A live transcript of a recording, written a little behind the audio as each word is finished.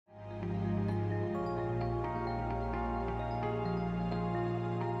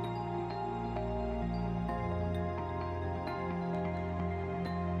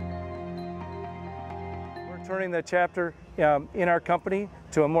turning the chapter in our company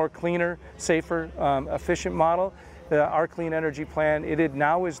to a more cleaner, safer, efficient model. Our clean energy plan,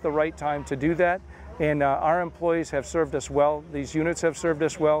 now is the right time to do that. And our employees have served us well. These units have served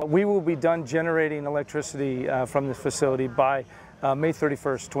us well. We will be done generating electricity from the facility by May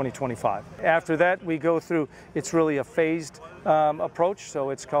 31st, 2025. After that, we go through, it's really a phased approach, so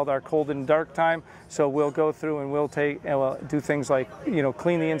it's called our cold and dark time. So we'll go through and we'll do things like,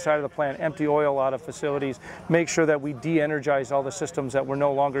 clean the inside of the plant, empty oil out of facilities, make sure that we de-energize all the systems that we're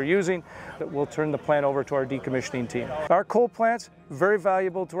no longer using. We'll turn the plant over to our decommissioning team. Our coal plants, very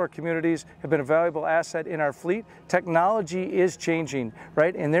valuable to our communities, have been a valuable asset in our fleet. Technology is changing,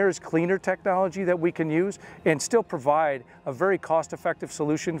 right? And there is cleaner technology that we can use and still provide a very cost-effective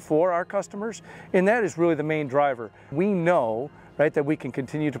solution for our customers. And that is really the main driver. We know, right, that we can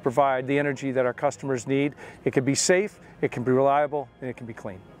continue to provide the energy that our customers need. It can be safe, it can be reliable, and it can be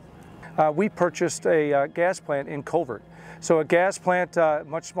clean. We purchased a gas plant in Covert. So a gas plant,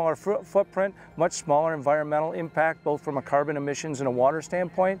 much smaller footprint, much smaller environmental impact, both from a carbon emissions and a water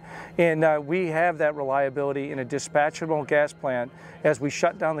standpoint. And we have that reliability in a dispatchable gas plant as we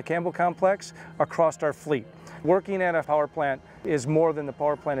shut down the Campbell complex across our fleet. Working at a power plant is more than the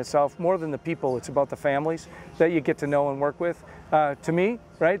power plant itself, more than the people. It's about the families that you get to know and work with. To me,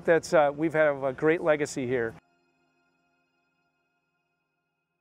 right, we've had a great legacy here.